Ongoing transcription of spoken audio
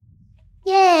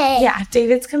Yeah,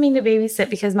 David's coming to babysit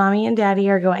because Mommy and Daddy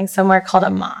are going somewhere called a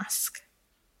mosque.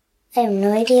 I have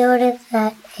no idea what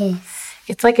that is.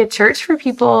 It's like a church for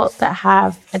people that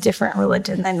have a different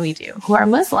religion than we do, who are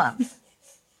Muslim.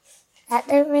 That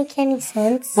doesn't make any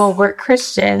sense. Well, we're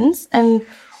Christians, and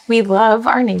we love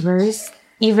our neighbors,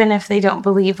 even if they don't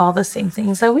believe all the same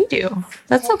things that we do.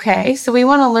 That's okay. So we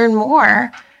want to learn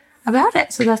more about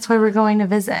it. So that's why we're going to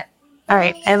visit. All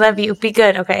right. I love you. Be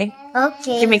good, okay?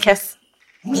 Okay. Give me a kiss.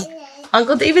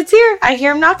 Uncle David's here. I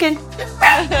hear him knocking.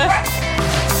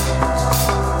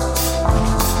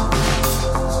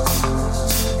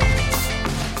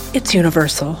 It's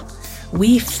universal.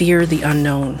 We fear the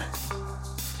unknown.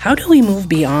 How do we move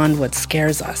beyond what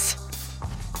scares us?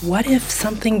 What if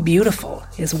something beautiful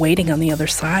is waiting on the other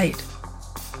side?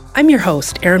 I'm your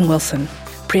host, Erin Wilson,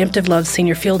 Preemptive Love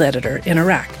Senior Field Editor in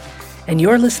Iraq, and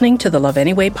you're listening to the Love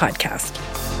Anyway podcast.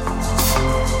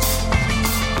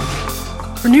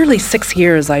 For nearly 6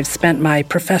 years, I've spent my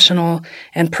professional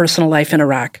and personal life in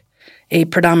Iraq, a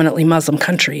predominantly Muslim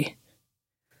country.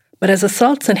 But as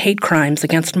assaults and hate crimes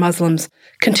against Muslims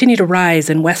continue to rise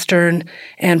in Western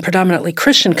and predominantly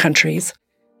Christian countries,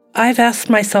 I've asked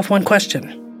myself one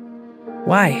question.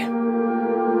 Why?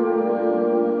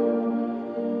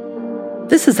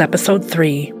 This is episode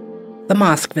 3, The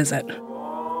Mosque Visit.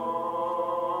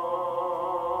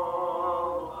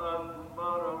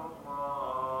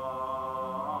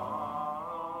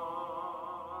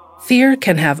 Fear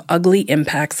can have ugly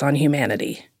impacts on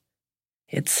humanity.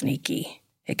 It's sneaky.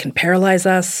 It can paralyze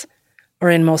us, or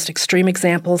in most extreme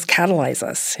examples, catalyze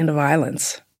us into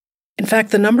violence. In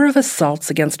fact, the number of assaults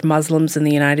against Muslims in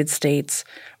the United States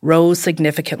rose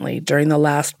significantly during the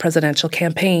last presidential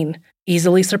campaign,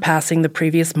 easily surpassing the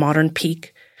previous modern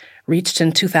peak, reached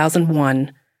in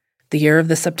 2001, the year of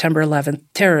the September 11th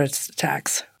terrorist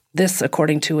attacks. This,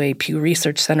 according to a Pew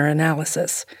Research Center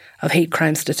analysis of hate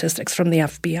crime statistics from the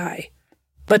FBI.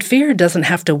 But fear doesn't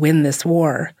have to win this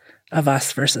war of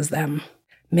us versus them.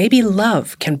 Maybe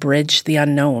love can bridge the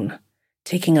unknown,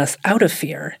 taking us out of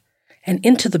fear and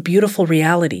into the beautiful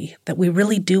reality that we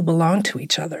really do belong to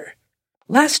each other.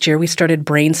 Last year, we started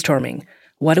brainstorming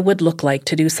what it would look like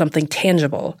to do something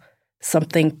tangible,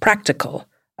 something practical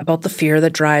about the fear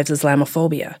that drives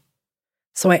Islamophobia.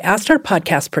 So I asked our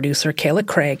podcast producer, Kayla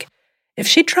Craig, if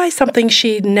she'd try something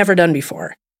she'd never done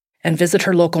before and visit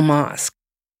her local mosque.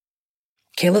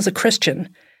 Kayla's a Christian,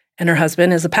 and her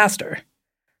husband is a pastor.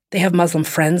 They have Muslim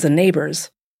friends and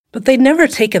neighbors, but they'd never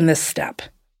taken this step.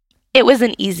 It was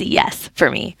an easy yes for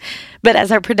me. But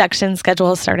as our production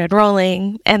schedule started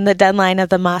rolling and the deadline of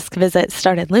the mosque visit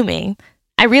started looming,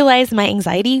 I realized my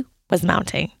anxiety was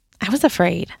mounting. I was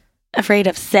afraid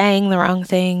of saying the wrong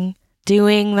thing,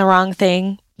 doing the wrong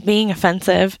thing, being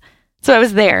offensive. So I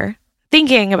was there,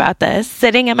 thinking about this,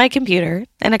 sitting at my computer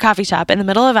in a coffee shop in the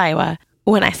middle of Iowa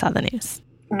when I saw the news.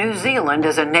 New Zealand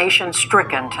is a nation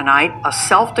stricken tonight. A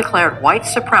self-declared white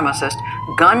supremacist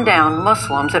gunned down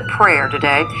Muslims at prayer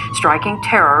today, striking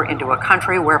terror into a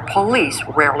country where police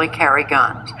rarely carry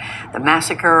guns. The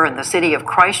massacre in the city of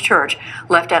Christchurch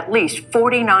left at least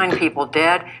 49 people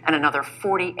dead and another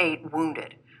 48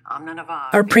 wounded.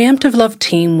 Our Preemptive Love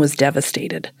team was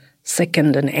devastated,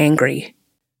 sickened, and angry.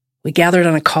 We gathered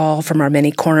on a call from our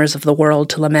many corners of the world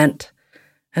to lament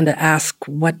and to ask,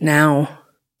 what now?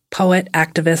 Poet,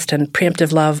 activist, and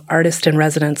Preemptive Love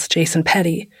artist-in-residence Jason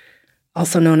Petty,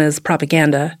 also known as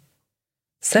Propaganda,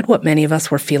 said what many of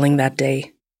us were feeling that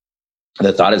day.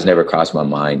 The thought has never crossed my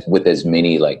mind, with as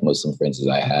many Muslim friends as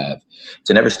I have,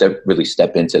 to never really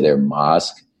step into their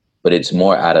mosque, but it's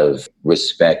more out of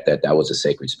respect that was a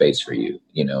sacred space for you,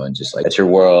 and just that's your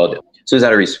world. So it's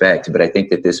out of respect, but I think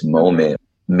that this moment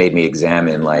made me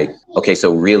examine okay,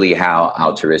 so really how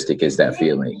altruistic is that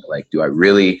feeling? Am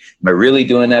I really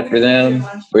doing that for them?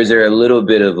 Or is there a little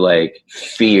bit of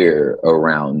fear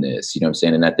around this? You know what I'm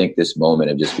saying? And I think this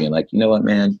moment of just being you know what,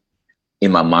 man,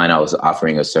 in my mind, I was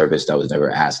offering a service that was never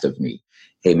asked of me.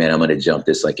 Hey man, I'm going to jump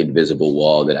this invisible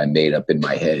wall that I made up in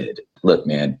my head. Look,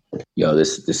 man,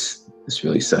 this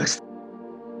really sucks.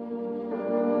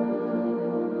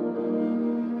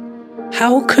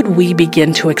 How could we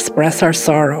begin to express our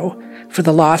sorrow for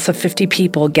the loss of 50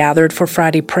 people gathered for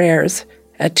Friday prayers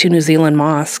at 2 New Zealand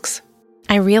mosques?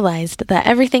 I realized that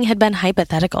everything had been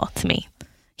hypothetical to me.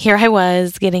 Here I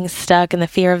was, getting stuck in the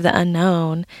fear of the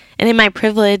unknown, and in my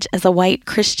privilege as a white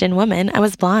Christian woman, I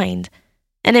was blind.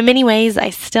 And in many ways,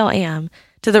 I still am,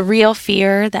 to the real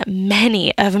fear that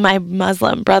many of my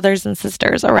Muslim brothers and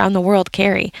sisters around the world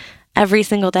carry every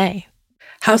single day.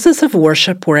 Houses of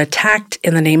worship were attacked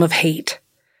in the name of hate.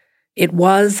 It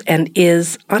was and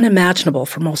is unimaginable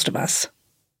for most of us.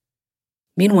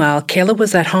 Meanwhile, Kayla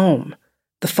was at home,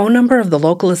 the phone number of the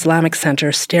local Islamic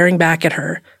center staring back at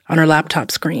her on her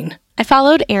laptop screen. I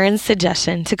followed Aaron's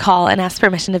suggestion to call and ask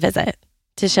permission to visit,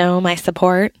 to show my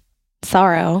support,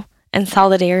 sorrow, and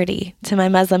solidarity to my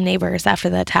Muslim neighbors after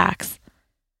the attacks.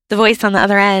 The voice on the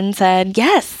other end said,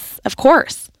 yes, of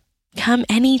course. Come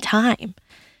anytime.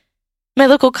 My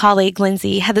local colleague,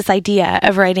 Lindsay, had this idea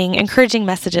of writing encouraging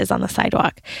messages on the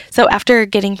sidewalk. So after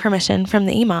getting permission from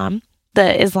the imam,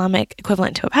 the Islamic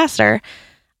equivalent to a pastor,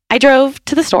 I drove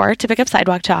to the store to pick up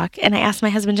sidewalk chalk, and I asked my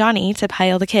husband, Jonny, to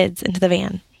pile the kids into the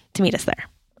van to meet us there.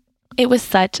 It was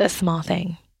such a small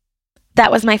thing.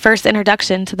 That was my first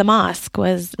introduction to the mosque,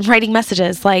 was writing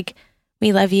messages like,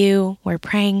 we love you, we're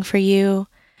praying for you,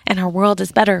 and our world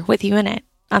is better with you in it,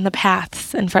 on the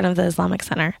paths in front of the Islamic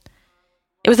Center.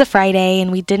 It was a Friday,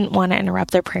 and we didn't want to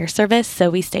interrupt their prayer service, so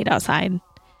we stayed outside.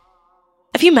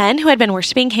 A few men who had been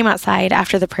worshiping came outside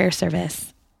after the prayer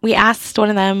service. We asked one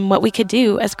of them what we could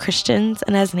do as Christians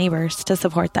and as neighbors to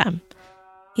support them.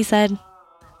 He said,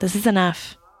 this is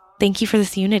enough. Thank you for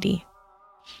this unity.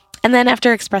 And then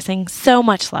after expressing so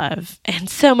much love and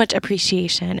so much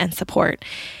appreciation and support,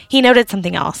 he noted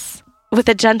something else. With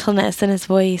a gentleness in his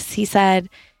voice, he said,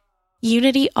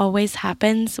 unity always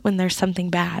happens when there's something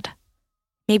bad.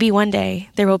 Maybe one day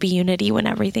there will be unity when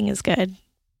everything is good.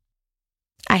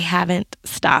 I haven't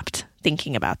stopped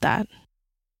thinking about that.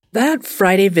 That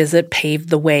Friday visit paved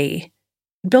the way,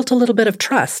 built a little bit of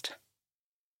trust.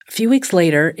 A few weeks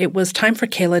later, it was time for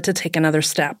Kayla to take another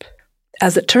step.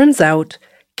 As it turns out,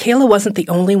 Kayla wasn't the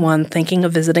only one thinking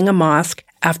of visiting a mosque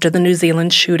after the New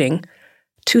Zealand shooting.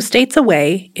 2 states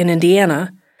away, in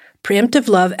Indiana, Preemptive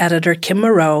Love editor Kim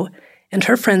Moreau and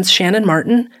her friends Shannon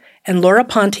Martin and Laura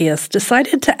Pontius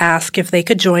decided to ask if they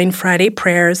could join Friday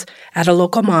prayers at a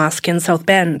local mosque in South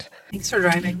Bend. Thanks for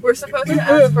driving. We're supposed to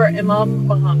ask for Imam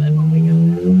Muhammad when we get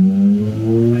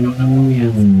there. I don't know what we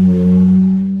asked.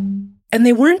 And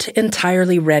they weren't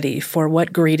entirely ready for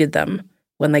what greeted them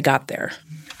when they got there.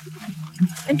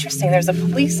 Interesting, there's a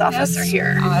police officer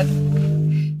here. Odd.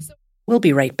 We'll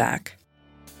be right back.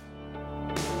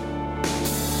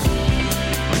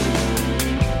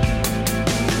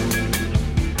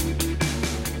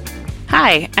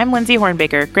 Hi, I'm Lindsay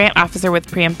Hornbaker, Grant Officer with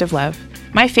Preemptive Love.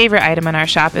 My favorite item in our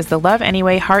shop is the Love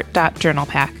Anyway Heart Dot Journal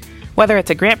Pack. Whether it's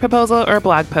a grant proposal or a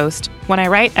blog post, when I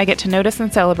write, I get to notice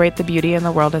and celebrate the beauty in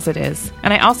the world as it is.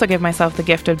 And I also give myself the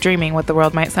gift of dreaming what the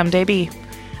world might someday be.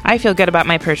 I feel good about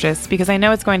my purchase because I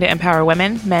know it's going to empower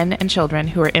women, men, and children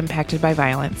who are impacted by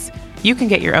violence. You can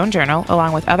get your own journal,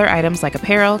 along with other items like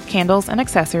apparel, candles, and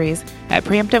accessories at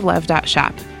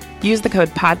preemptivelove.shop. Use the code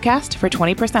PODCAST for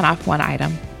 20% off one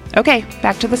item. Okay,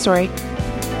 back to the story.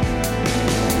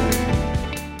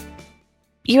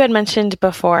 You had mentioned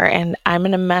before, and I'm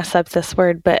going to mess up this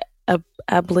word, but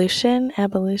ablution?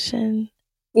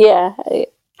 Yeah,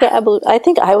 I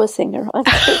think I was saying it wrong.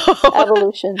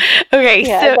 Evolution. Okay,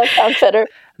 yeah, so that sounds better.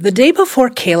 The day before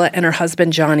Kayla and her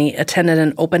husband Jonny attended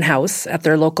an open house at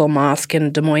their local mosque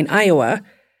in Des Moines, Iowa,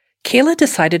 Kayla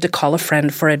decided to call a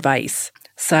friend for advice.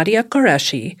 Saadia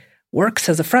Qureshi works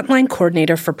as a frontline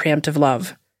coordinator for Preemptive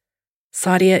Love.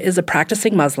 Saadia is a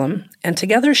practicing Muslim, and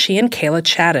together she and Kayla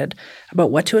chatted about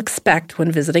what to expect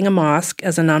when visiting a mosque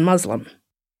as a non-Muslim.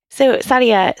 So,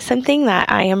 Saadia, something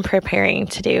that I am preparing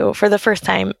to do for the first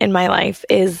time in my life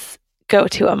is go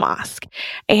to a mosque.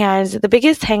 And the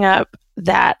biggest hang-up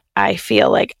that I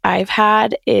feel like I've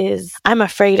had is I'm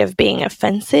afraid of being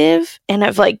offensive and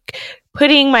of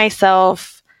putting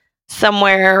myself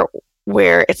somewhere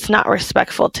where it's not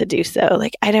respectful to do so.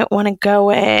 I don't want to go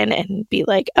in and be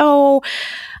like, oh,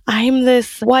 I'm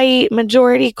this white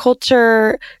majority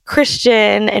culture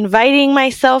Christian inviting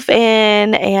myself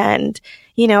in, and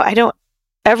I don't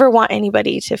ever want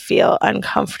anybody to feel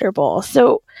uncomfortable.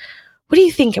 So what do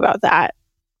you think about that?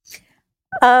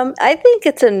 I think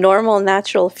it's a normal,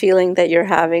 natural feeling that you're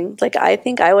having. I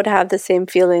think I would have the same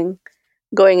feeling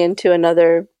going into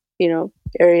another,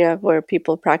 area where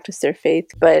people practice their faith.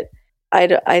 But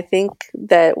I think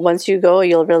that once you go,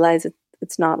 you'll realize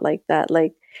it's not like that.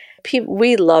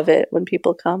 We love it when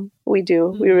people come. We do.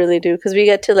 Mm-hmm. We really do. Because we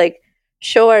get to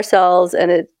show ourselves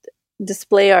and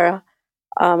display our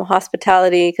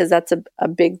hospitality, because that's a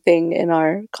big thing in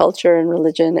our culture and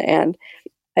religion. And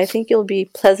I think you'll be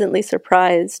pleasantly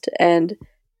surprised, and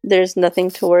there's nothing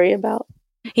to worry about.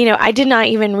 I did not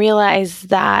even realize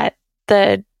that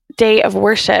the day of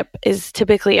worship is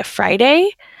typically a Friday.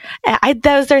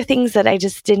 Those are things that I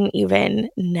just didn't even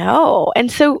know.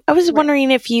 And so I was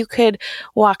wondering if you could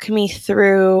walk me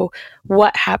through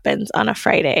what happens on a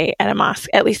Friday at a mosque,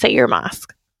 at least at your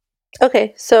mosque.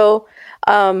 Okay, so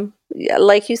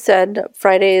like you said,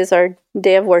 Friday is our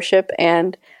day of worship,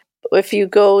 and if you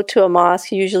go to a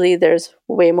mosque, usually there's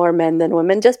way more men than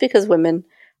women, just because women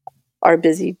are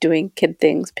busy doing kid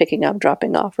things, picking up,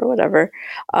 dropping off, or whatever.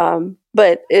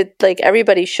 But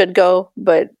everybody should go,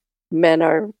 but men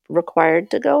are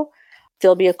required to go.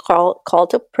 There'll be a call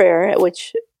to prayer,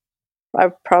 which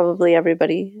probably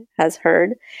everybody has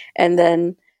heard, and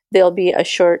then there'll be a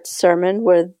short sermon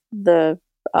where the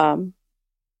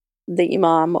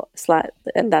imam,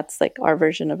 and that's like our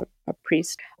version of a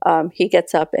priest. He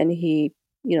gets up and he,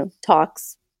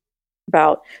 talks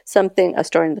about something, a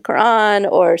story in the Quran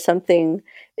or something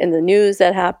in the news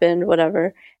that happened,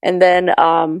 whatever. And then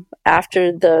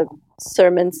after the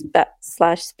sermon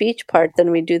 / speech part,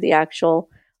 then we do the actual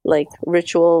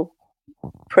ritual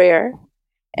prayer,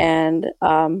 and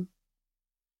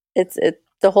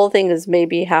the whole thing is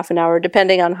maybe half an hour,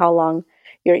 depending on how long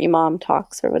your imam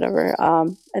talks or whatever.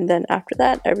 And then after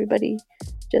that, everybody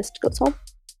just goes home.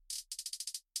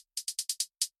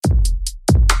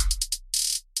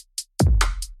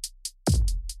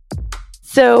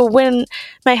 So when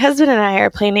my husband and I are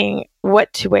planning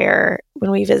what to wear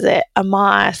when we visit a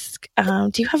mosque,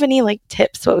 do you have any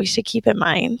tips what we should keep in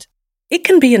mind? It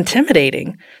can be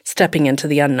intimidating stepping into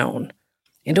the unknown,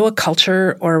 into a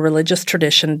culture or a religious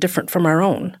tradition different from our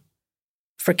own.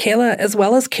 For Kayla, as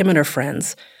well as Kim and her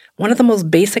friends, one of the most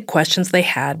basic questions they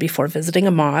had before visiting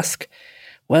a mosque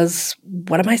was,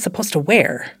 what am I supposed to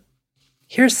wear?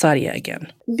 Here's Saadia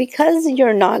again. Because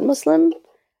you're not Muslim,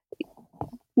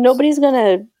 nobody's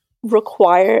going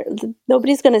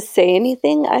to say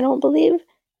anything, I don't believe,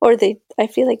 or I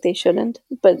feel like they shouldn't,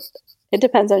 but it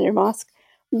depends on your mosque.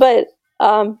 But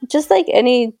just like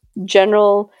any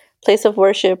general place of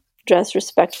worship, dress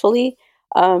respectfully.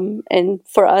 And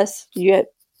for us,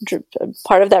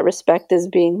 part of that respect is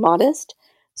being modest.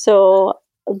 So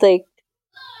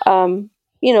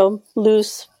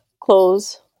loose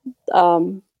clothes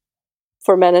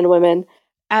for men and women.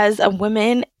 As a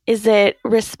woman, is it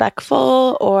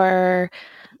respectful or,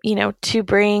 to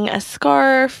bring a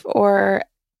scarf or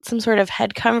some sort of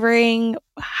head covering?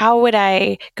 How would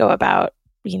I go about,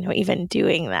 even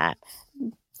doing that?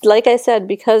 Like I said,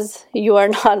 because you are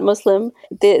not Muslim,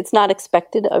 it's not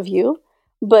expected of you.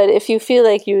 But if you feel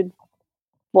like you'd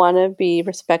want to be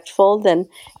respectful, then,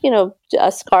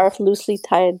 a scarf loosely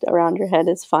tied around your head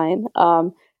is fine.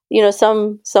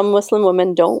 Some Muslim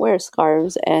women don't wear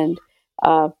scarves, and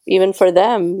even for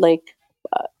them,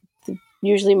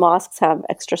 usually mosques have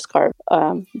extra scarf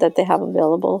that they have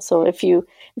available. So if you're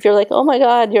like, oh my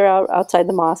God, you're outside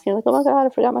the mosque, and you're like, oh my God, I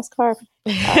forgot my scarf.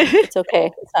 It's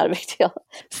okay. It's not a big deal.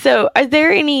 So are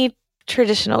there any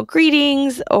traditional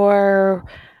greetings or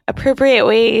appropriate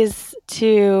ways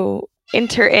to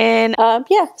enter in?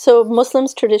 Yeah. So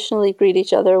Muslims traditionally greet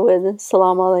each other with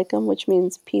Assalamu alaikum, which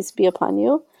means peace be upon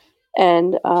you.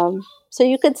 And so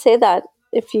you could say that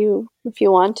if you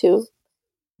want to,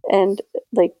 and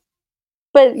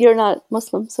but you're not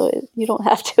Muslim, so you don't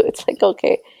have to. It's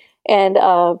okay. And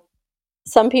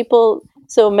some people,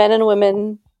 so men and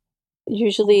women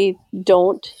usually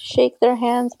don't shake their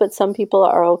hands, but some people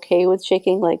are okay with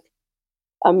shaking,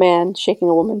 a man shaking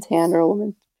a woman's hand or a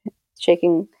woman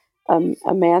shaking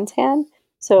a man's hand.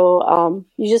 So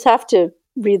you just have to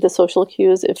read the social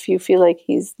cues. If you feel like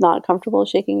he's not comfortable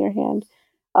shaking your hand,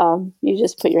 you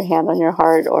just put your hand on your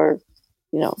heart, or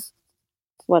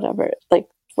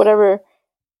whatever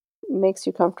makes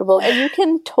you comfortable. And you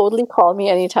can totally call me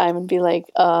anytime and be like,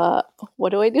 what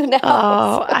do I do now?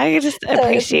 Oh, I just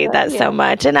appreciate that so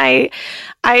much. And I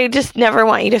just never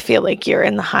want you to feel like you're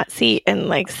in the hot seat and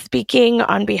speaking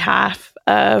on behalf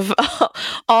of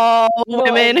all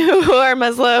women who are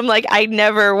Muslim. I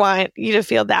never want you to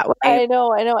feel that way. I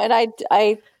know. And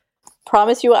I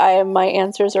promise you, my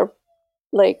answers are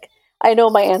I know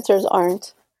my answers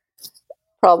aren't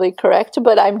probably correct,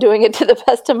 but I'm doing it to the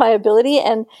best of my ability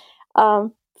and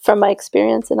from my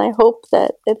experience, and I hope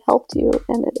that it helped you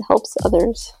and it helps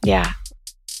others. Yeah.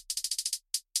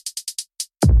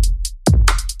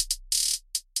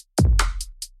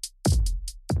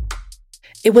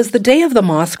 It was the day of the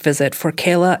mosque visit for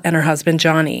Kayla and her husband,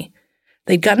 Jonny.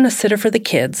 They'd gotten a sitter for the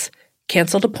kids,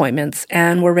 canceled appointments,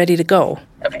 and were ready to go.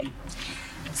 Okay.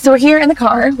 So we're here in the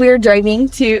car. We're driving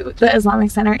to the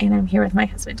Islamic Center, and I'm here with my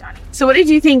husband, Jonny. So what did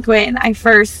you think when I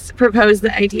first proposed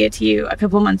the idea to you a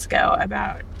couple months ago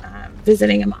about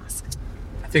visiting a mosque?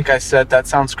 I think I said, that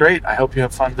sounds great. I hope you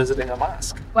have fun visiting a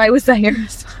mosque. Why was that your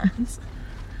response?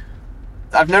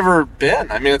 I've never been.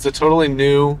 I mean, it's a totally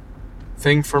new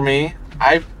thing for me.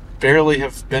 I barely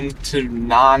have been to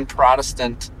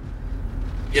non-Protestant,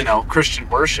 Christian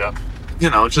worship.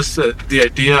 Just the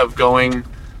idea of going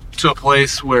to a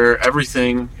place where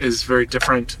everything is very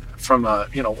different from a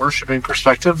worshiping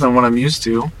perspective than what I'm used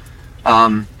to.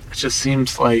 It just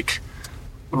seems like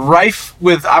rife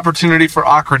with opportunity for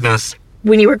awkwardness.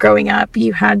 When you were growing up,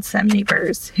 you had some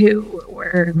neighbors who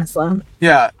were Muslim.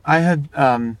 Yeah, I had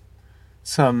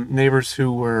some neighbors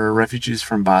who were refugees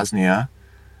from Bosnia,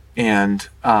 and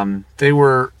they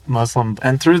were Muslim.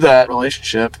 And through that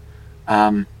relationship,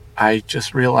 I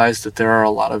just realized that there are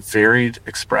a lot of varied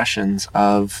expressions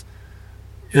of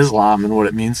Islam and what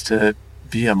it means to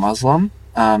be a Muslim,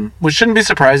 which shouldn't be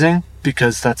surprising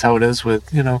because that's how it is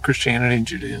with, Christianity and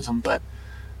Judaism. But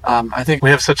I think we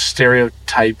have such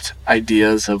stereotyped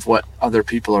ideas of what other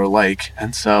people are like.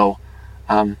 And so,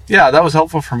 that was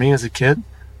helpful for me as a kid.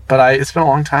 But it's been a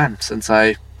long time since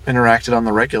I interacted on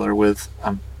the regular with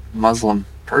a Muslim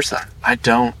person. I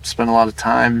don't spend a lot of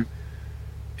time,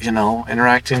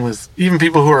 interacting with even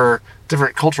people who are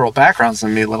different cultural backgrounds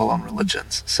than me, let alone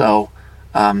religions. So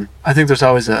I think there's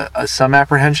always some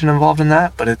apprehension involved in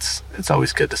that, but it's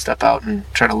always good to step out and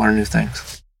try to learn new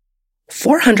things.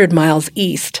 400 miles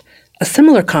east, a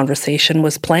similar conversation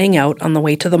was playing out on the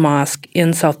way to the mosque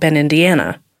in South Bend,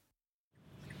 Indiana.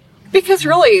 Because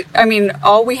really,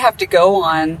 all I have to go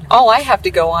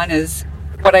on is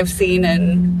what I've seen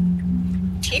in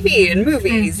TV and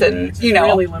movies, and It's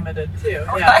really limited too.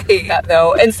 Right,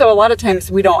 though. And so a lot of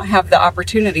times we don't have the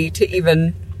opportunity to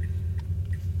even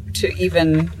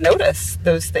notice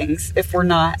those things if we're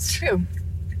not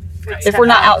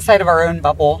outside of our own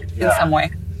bubble in some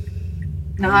way.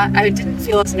 I didn't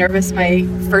feel as nervous my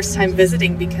first time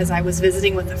visiting because I was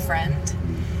visiting with a friend.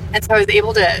 And so I was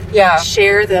able to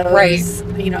share those,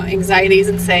 anxieties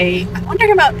and say, I'm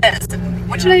wondering about this, and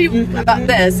what should I do about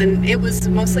this? And it was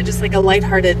mostly just like a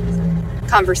lighthearted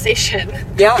conversation.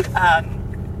 Yeah.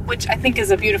 Which I think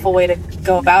is a beautiful way to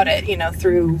go about it,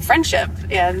 through friendship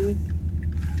and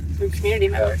through community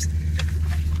members.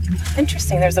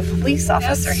 Interesting. There's a police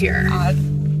officer here. Odd.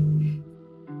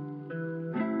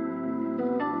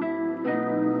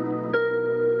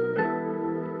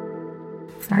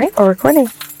 All right, we're recording.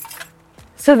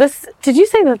 So did you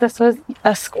say that this was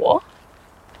a school?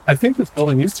 I think this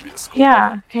building used to be a school.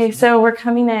 Yeah. Okay, so we're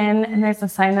coming in and there's a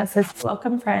sign that says,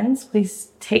 welcome friends, please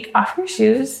take off your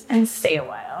shoes and stay a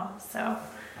while. So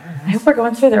I hope we're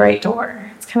going through the right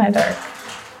door. It's kind of dark.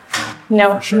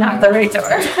 No, not the right door.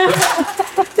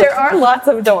 There are lots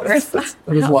of doors.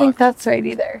 I don't think that's right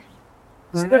either.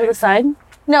 Should we go to the side?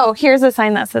 No, here's a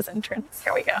sign that says entrance.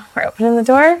 Here we go. We're opening the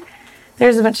door.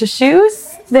 There's a bunch of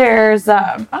shoes. There's,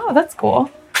 that's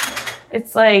cool.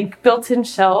 It's like built-in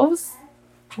shelves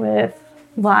with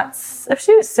lots of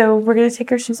shoes. So we're going to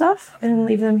take our shoes off and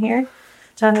leave them here.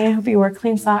 Jonny, I hope you wore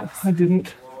clean socks. I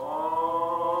didn't.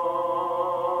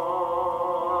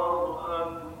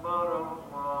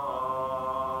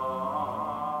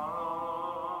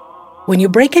 When you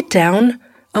break it down,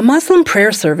 a Muslim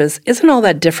prayer service isn't all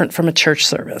that different from a church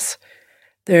service.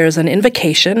 There's an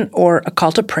invocation or a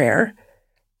call to prayer.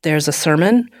 There's a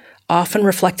sermon, often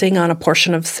reflecting on a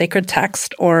portion of sacred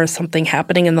text or something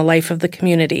happening in the life of the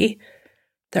community.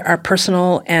 There are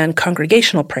personal and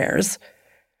congregational prayers.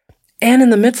 And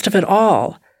in the midst of it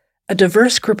all, a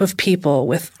diverse group of people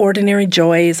with ordinary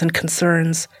joys and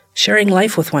concerns sharing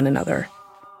life with one another.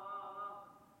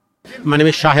 My name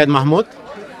is Shahid Mahmoud.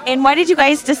 And why did you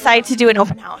guys decide to do an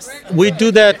open house? We do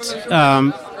that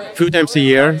a few times a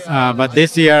year, but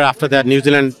this year, after that New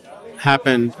Zealand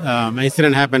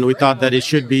incident happened, we thought that it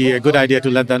should be a good idea to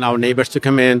let our neighbors to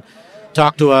come in,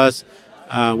 talk to us.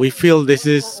 We feel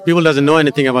people doesn't know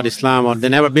anything about Islam or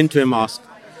they've never been to a mosque.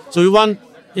 So we want,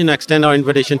 extend our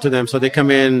invitation to them so they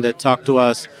come in, they talk to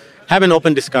us, have an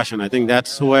open discussion. I think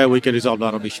that's where we can resolve a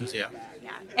lot of issues here.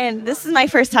 And this is my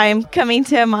first time coming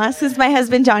to a mosque. This is my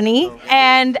husband, Jonny.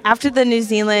 And after the New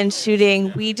Zealand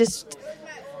shooting, we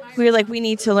were like, we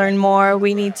need to learn more.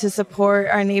 We need to support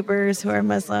our neighbors who are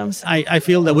Muslims. I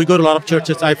feel that we go to a lot of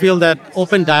churches. I feel that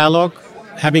open dialogue,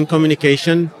 having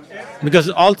communication, because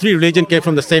all three religions came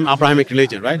from the same Abrahamic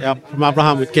religion, right? From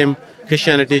Abraham, it came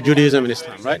Christianity, Judaism, and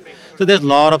Islam, right? So there's a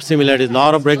lot of similarities, a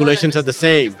lot of regulations are the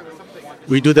same.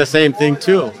 We do the same thing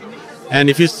too. And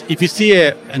if you see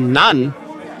a nun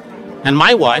and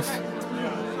my wife,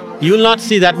 you will not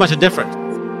see that much difference.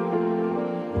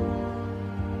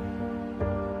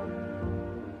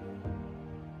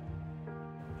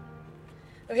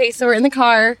 Okay, so we're in the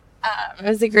car. It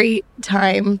was a great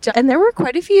time. And there were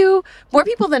quite a few more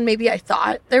people than maybe I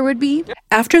thought there would be.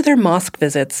 After their mosque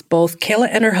visits, both Kayla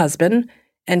and her husband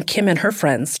and Kim and her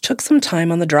friends took some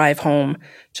time on the drive home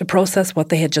to process what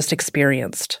they had just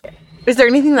experienced. Is there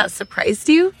anything that surprised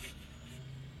you?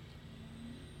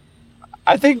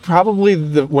 I think probably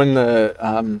when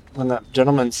that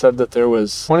gentleman said that there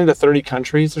was 20 to 30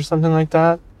 countries or something like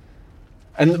that,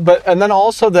 and then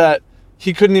also that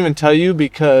he couldn't even tell you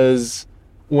because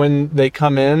when they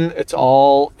come in, it's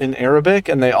all in Arabic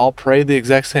and they all pray the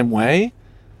exact same way,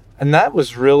 and that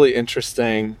was really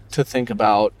interesting to think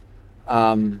about.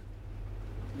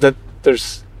 That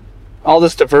there's all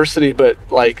this diversity, but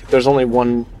like there's only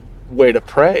one way to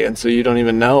pray, and so you don't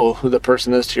even know who the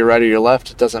person is to your right or your left.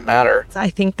 It doesn't matter. I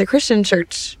think the Christian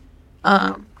church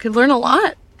could learn a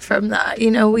lot from that.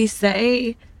 We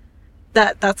say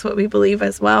that that's what we believe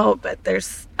as well, but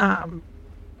there's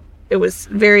it was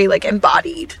very like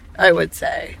embodied, I would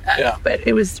say. But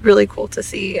it was really cool to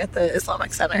see at the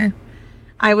Islamic Center.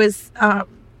 I was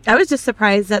just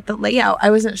surprised at the layout. I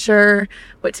wasn't sure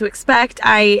what to expect.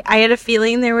 I had a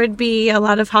feeling there would be a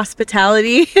lot of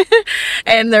hospitality,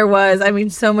 and there was.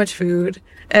 So much food,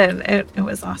 and it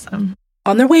was awesome.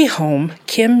 On their way home,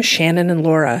 Kim, Shannon, and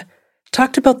Laura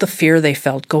talked about the fear they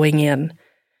felt going in,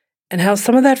 and how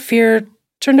some of that fear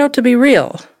turned out to be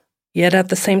real, yet at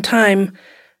the same time,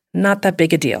 not that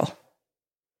big a deal.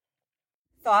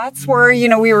 Thoughts were,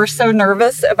 we were so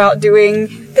nervous about doing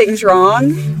things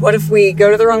wrong. What if we go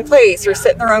to the wrong place or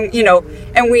sit in the wrong,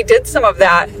 and we did some of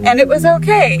that and it was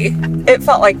okay. It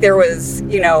felt like there was,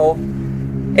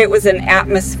 it was an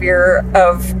atmosphere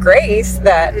of grace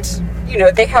that,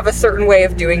 they have a certain way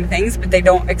of doing things, but they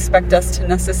don't expect us to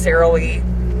necessarily.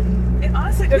 It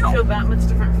honestly doesn't feel that much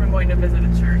different from going to visit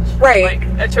a church. Right. Like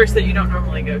a church that you don't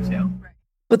normally go to.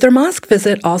 But their mosque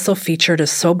visit also featured a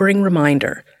sobering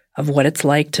reminder of what it's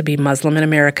like to be Muslim in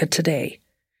America today.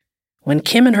 When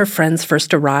Kim and her friends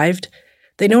first arrived,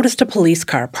 they noticed a police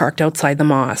car parked outside the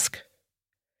mosque.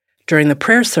 During the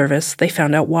prayer service, they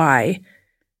found out why,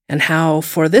 and how,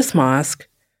 for this mosque,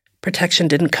 protection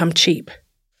didn't come cheap.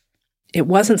 It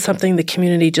wasn't something the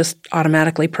community just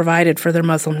automatically provided for their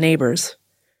Muslim neighbors,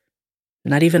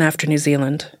 not even after New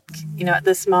Zealand. At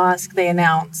this mosque, they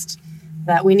announced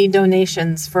that we need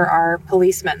donations for our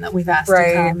policemen that we've asked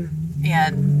to come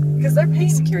and because they're paying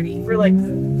security for like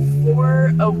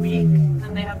 $4 a week,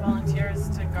 and they have volunteers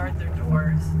to guard their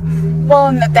doors. Well,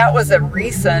 and that was a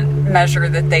recent measure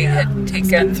that they had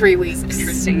taken. 3 weeks.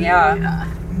 Interesting, yeah.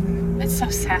 It's so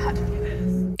sad.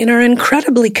 In our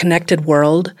incredibly connected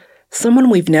world, someone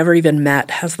we've never even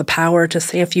met has the power to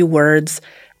say a few words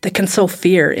that can sow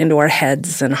fear into our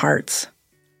heads and hearts.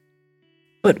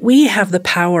 But we have the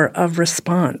power of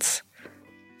response.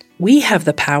 We have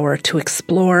the power to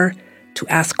explore, to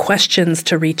ask questions,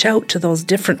 to reach out to those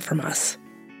different from us.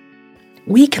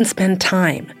 We can spend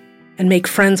time and make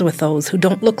friends with those who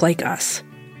don't look like us,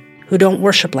 who don't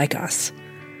worship like us,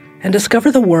 and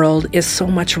discover the world is so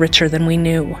much richer than we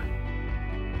knew.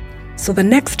 So the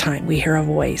next time we hear a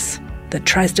voice that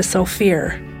tries to sow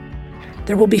fear,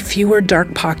 there will be fewer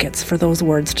dark pockets for those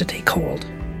words to take hold.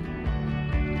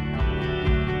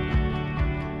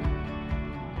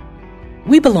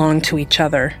 We belong to each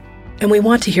other, and we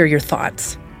want to hear your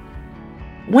thoughts.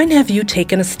 When have you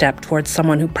taken a step towards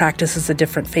someone who practices a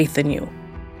different faith than you?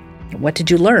 What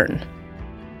did you learn?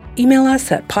 Email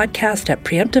us at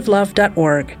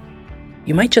podcast@preemptivelove.org.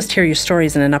 You might just hear your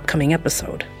stories in an upcoming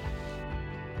episode.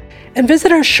 And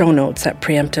visit our show notes at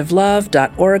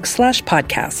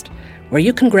preemptivelove.org/podcast, where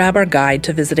you can grab our guide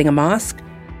to visiting a mosque,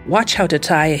 watch how to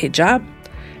tie a hijab,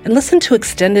 and listen to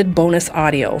extended bonus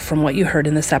audio from what you heard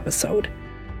in this episode.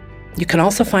 You can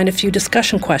also find a few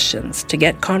discussion questions to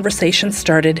get conversations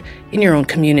started in your own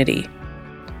community.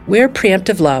 We're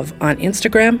Preemptive Love on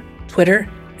Instagram, Twitter,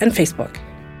 and Facebook.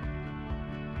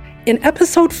 In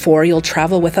episode 4, you'll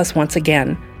travel with us once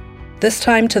again, this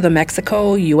time to the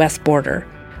Mexico-US border,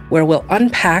 where we'll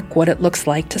unpack what it looks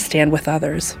like to stand with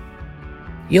others.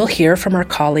 You'll hear from our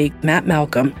colleague, Matt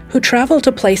Malcolm, who traveled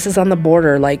to places on the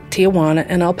border like Tijuana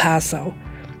and El Paso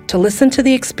to listen to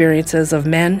the experiences of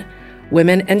men,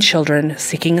 women, and children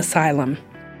seeking asylum.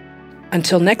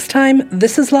 Until next time,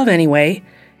 this is Love Anyway,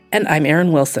 and I'm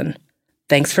Erin Wilson.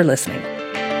 Thanks for listening.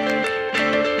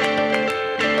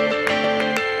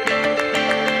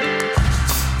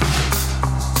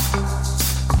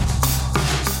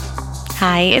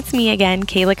 Hi, it's me again,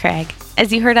 Kayla Craig.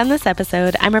 As you heard on this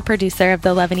episode, I'm a producer of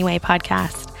the Love Anyway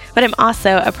podcast, but I'm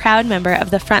also a proud member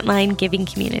of the Frontline Giving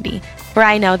community, where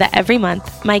I know that every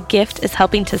month my gift is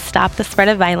helping to stop the spread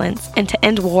of violence and to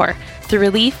end war through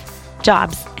relief,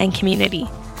 jobs, and community.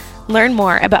 Learn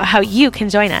more about how you can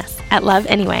join us at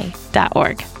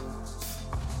loveanyway.org.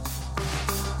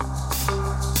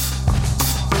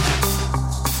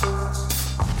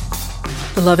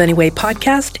 The Love Anyway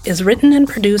podcast is written and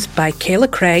produced by Kayla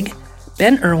Craig,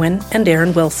 Ben Irwin, and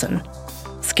Erin Wilson.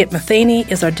 Kit Matheny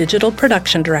is our digital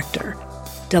production director.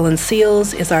 Dylan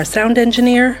Seals is our sound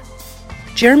engineer.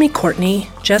 Jeremy Courtney,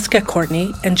 Jessica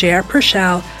Courtney, and J.R.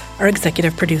 Pershal are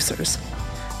executive producers.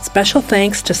 Special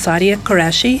thanks to Saadia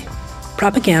Qureshi,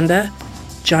 Propaganda,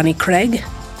 Jonny Craig,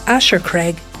 Asher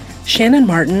Craig, Shannon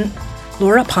Martin,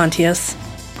 Laura Pontius,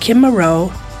 Kim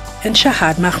Moreau, and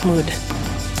Shahad Mahmoud.